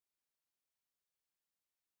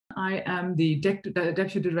I am the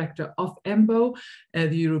Deputy Director of EMBO,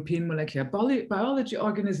 the European Molecular Biology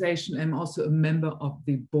Organization. I'm also a member of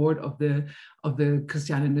the board of the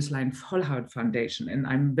Christiane Nusslein-Volhard Foundation. And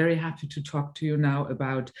I'm very happy to talk to you now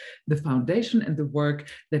about the foundation and the work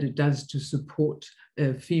that it does to support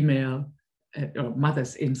female or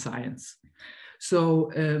mothers in science. So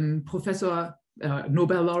Professor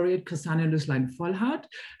Nobel laureate Christiane Nusslein-Volhard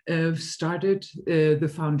started the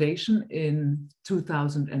foundation in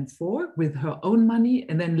 2004 with her own money,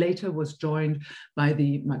 and then later was joined by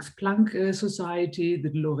the Max Planck Society,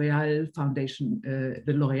 the L'Oreal Foundation,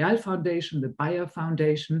 the Bayer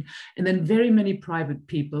Foundation, and then very many private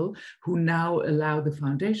people who now allow the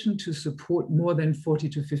foundation to support more than 40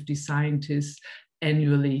 to 50 scientists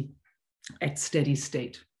annually at steady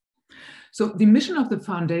state. So the mission of the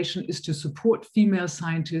foundation is to support female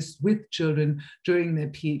scientists with children during their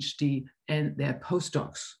PhD and their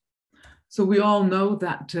postdocs. So we all know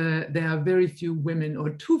that there are very few women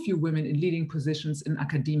or too few women in leading positions in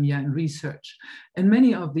academia and research. And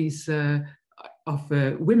many of these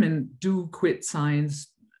women do quit science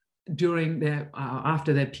during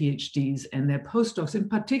after their PhDs and their postdocs, in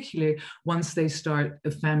particular once they start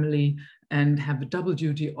a family and have a double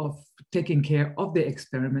duty of taking care of their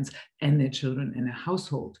experiments and their children in a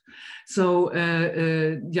household. So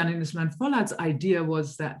Janine Nusslein-Volhard's idea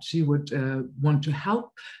was that she would want to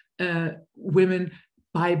help women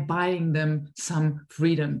by buying them some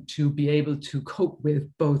freedom to be able to cope with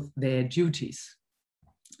both their duties.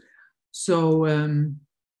 So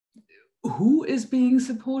who is being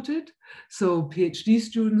supported? So PhD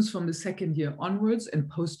students from the second year onwards and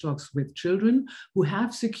postdocs with children who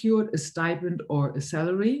have secured a stipend or a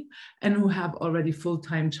salary and who have already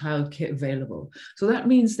full-time childcare available. So that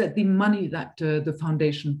means that the money that the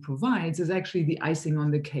foundation provides is actually the icing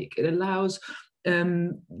on the cake. It allows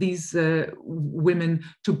these women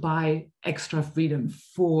to buy extra freedom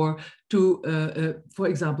for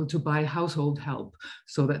example, to buy household help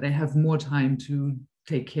so that they have more time to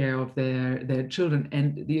take care of their children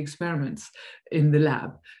and the experiments in the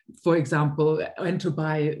lab, for example, and to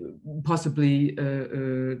buy possibly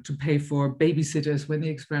to pay for babysitters when the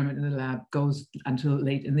experiment in the lab goes until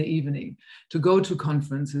late in the evening, to go to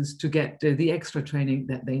conferences, to get the extra training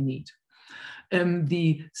that they need.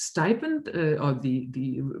 The stipend or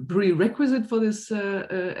the prerequisite for this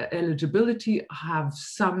eligibility have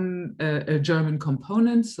some German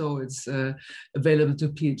components. So it's available to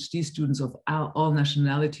PhD students of all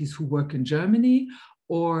nationalities who work in Germany,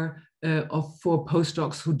 or for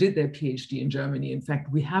postdocs who did their PhD in Germany. In fact,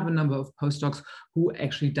 we have a number of postdocs who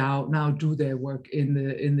actually now do their work in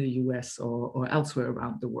the US or elsewhere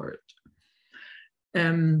around the world.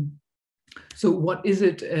 So what is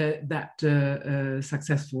it that a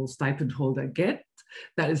successful stipend holder get?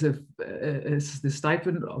 That is the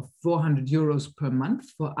stipend of 400 euros per month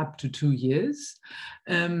for up to 2 years,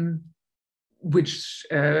 which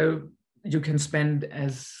you can spend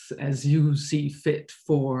as you see fit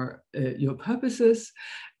for your purposes.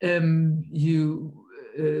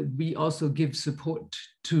 We also give support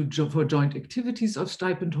for joint activities of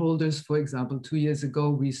stipend holders. For example, 2 years ago,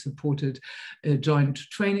 we supported a joint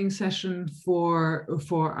training session for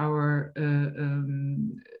our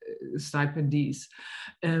stipendees.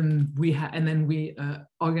 And then we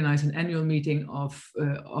organize an annual meeting of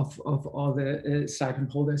all the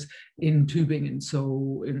stipend holders in Tübingen.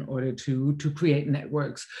 So in order to create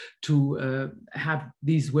networks, to have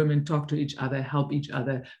these women talk to each other, help each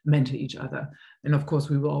other, mentor each other. And of course,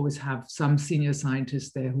 we will always have some senior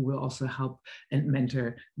scientists there who will also help and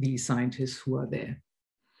mentor the scientists who are there.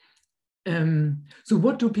 So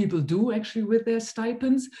what do people do actually with their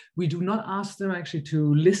stipends? We do not ask them actually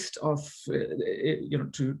to list of,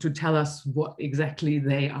 to tell us what exactly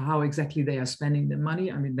how exactly they are spending their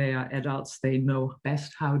money. I mean, they are adults, they know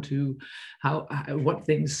best what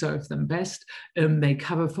things serve them best. They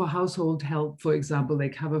cover for household help, for example, they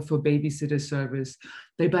cover for babysitter service.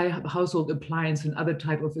 They buy household appliance and other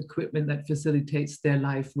type of equipment that facilitates their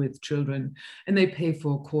life with children, and they pay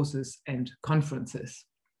for courses and conferences.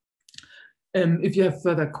 If you have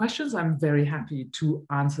further questions, I'm very happy to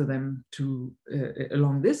answer them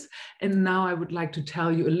along this. And now I would like to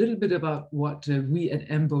tell you a little bit about what we at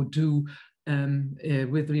EMBO do in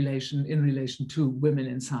relation to women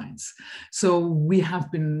in science. So we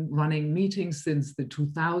have been running meetings since the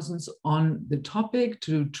 2000s on the topic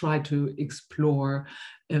to try to explore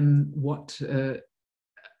what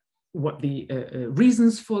the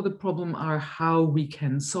reasons for the problem are, how we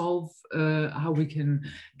can how we can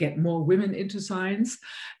get more women into science.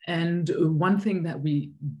 And one thing that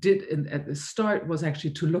we did at the start was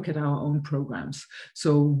actually to look at our own programs.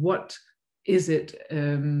 So what is it,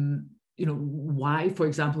 why, for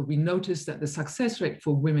example, we noticed that the success rate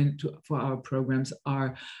for women for our programs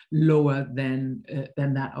are lower than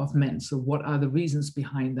that of men. So what are the reasons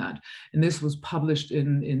behind that? And this was published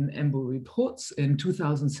in EMBO reports in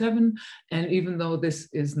 2007. And even though this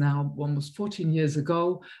is now almost 14 years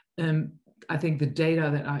ago, I think the data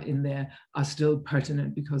that are in there are still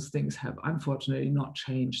pertinent because things have unfortunately not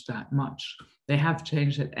changed that much. They have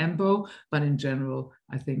changed at EMBO, but in general,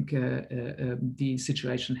 I think the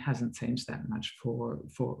situation hasn't changed that much for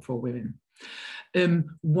women.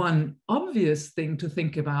 One obvious thing to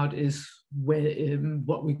think about is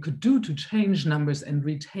what we could do to change numbers and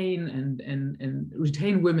retain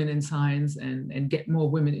retain women in science and get more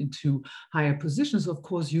women into higher positions, of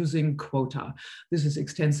course, using quota. This is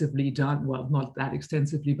extensively done, well, not that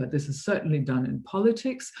extensively, but this is certainly done in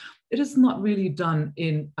politics. It is not really done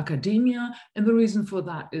in academia. And the reason for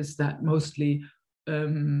that is that mostly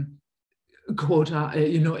quota,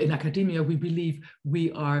 in academia, we believe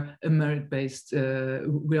we are a merit-based,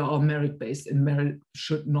 we are all merit-based, and merit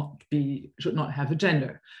should not have a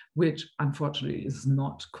gender, which unfortunately is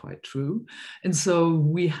not quite true. And so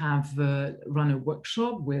we have run a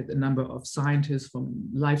workshop with a number of scientists from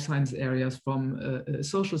life science areas, from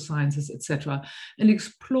social sciences, etc., and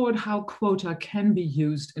explored how quota can be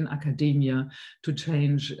used in academia to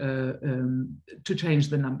change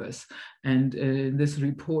the numbers. And in this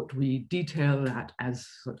report, we detail that as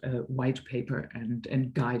a white paper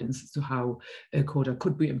and guidance as to how quota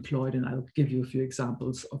could be employed. And I'll give you a few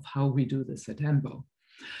examples of how we do this at EMBO.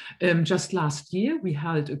 Just last year, we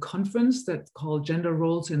held a conference that's called Gender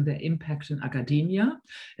Roles and Their Impact in Academia.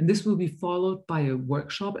 And this will be followed by a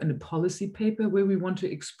workshop and a policy paper where we want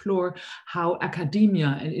to explore how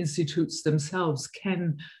academia and institutes themselves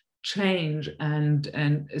can change and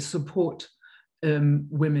support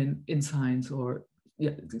women in science, or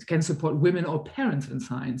can support women or parents in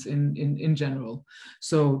science in general.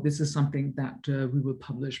 So this is something that we will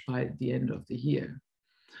publish by the end of the year.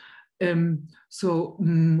 So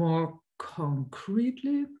more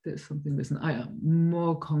concretely, there's something missing.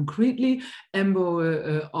 More concretely,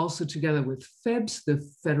 EMBO, also together with FEBS, the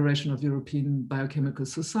Federation of European Biochemical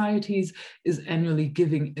Societies, is annually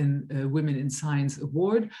giving a Women in Science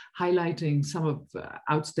Award, highlighting some of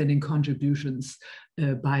outstanding contributions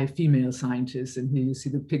by female scientists. And here you see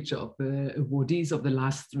the picture of the awardees of the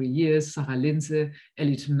last 3 years: Sarah Linze,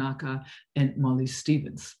 Ellie Tanaka, and Molly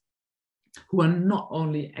Stevens, who are not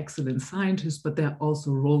only excellent scientists, but they're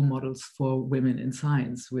also role models for women in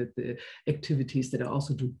science with the activities that are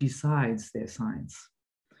also do besides their science.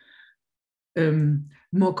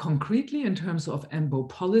 More concretely, in terms of EMBO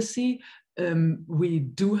policy, we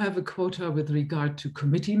do have a quota with regard to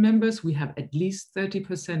committee members. We have at least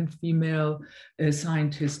 30% female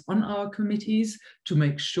scientists on our committees to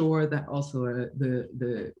make sure that also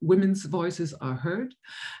the women's voices are heard.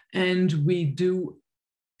 And we do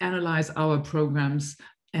analyze our programs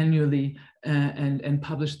annually and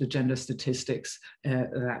publish the gender statistics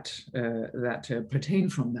that pertain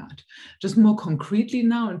from that. Just more concretely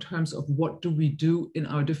now, in terms of what do we do in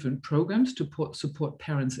our different programs to support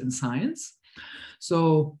parents in science.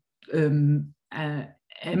 So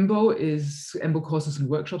EMBO courses and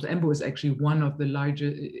workshops. EMBO is actually one of the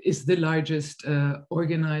largest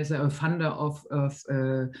organizer or funder of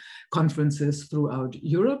conferences throughout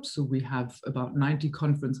Europe. So we have about 90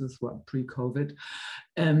 conferences, well, pre-COVID,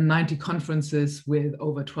 90 conferences with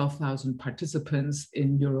over 12,000 participants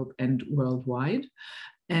in Europe and worldwide.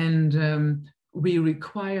 And we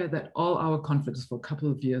require that all our conferences, for a couple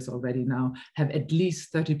of years already now, have at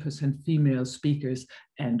least 30% female speakers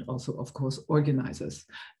and also, of course, organizers.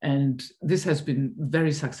 And this has been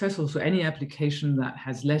very successful. So any application that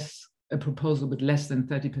has a proposal with less than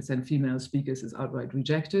 30% female speakers is outright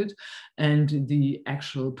rejected. And the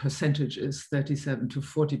actual percentage is 37 to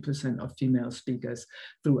 40% of female speakers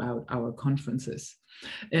throughout our conferences.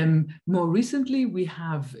 More recently, we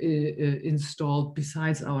have installed,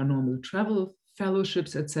 besides our normal travel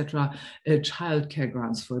fellowships, etc., childcare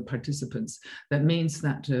grants for participants. That means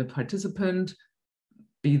that a participant,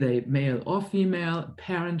 be they male or female,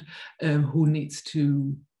 parent who needs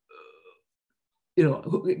to,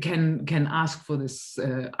 who can ask for this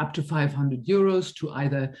up to 500 euros to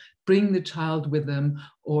either bring the child with them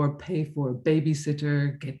or pay for a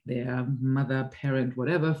babysitter, get their mother, parent,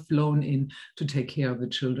 whatever, flown in to take care of the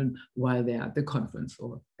children while they're at the conference,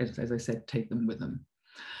 or as I said, take them with them.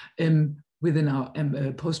 Within our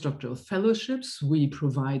postdoctoral fellowships, we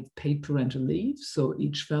provide paid parental leave. So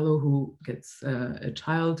each fellow who gets a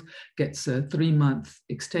child gets a 3-month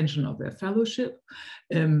extension of their fellowship.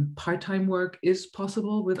 Part-time work is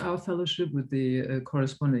possible with our fellowship with the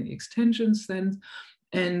corresponding extensions then.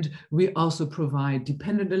 And we also provide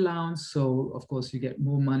dependent allowance. So of course you get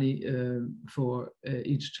more money for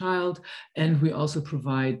each child. And we also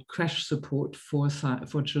provide crash support for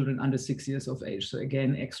children under 6 years of age. So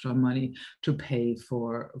again, extra money to pay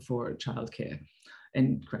for childcare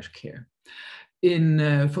and crash care.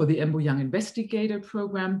 For the EMBO Young Investigator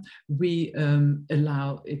program, we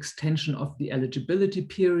allow extension of the eligibility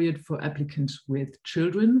period for applicants with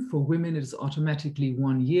children. For women, it is automatically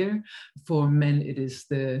 1 year. For men, it is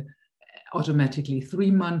automatically 3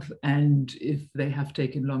 months. And if they have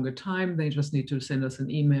taken longer time, they just need to send us an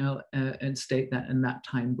email and state that, and that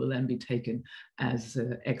time will then be taken as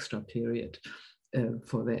an extra period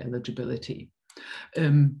for their eligibility.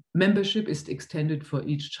 Membership is extended for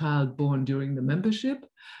each child born during the membership,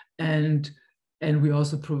 and we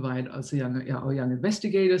also provide our young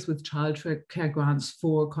investigators with child care grants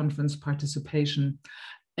for conference participation.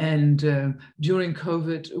 And during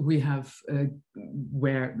COVID, we have,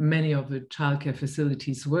 where many of the childcare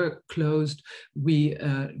facilities were closed, we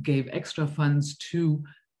gave extra funds to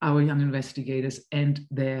our young investigators and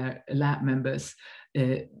their lab members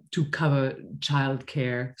to cover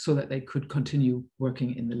childcare so that they could continue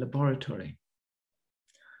working in the laboratory.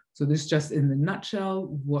 So this is just in a nutshell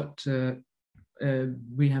what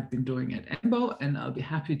we have been doing at EMBO, and I'll be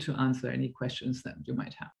happy to answer any questions that you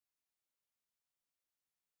might have.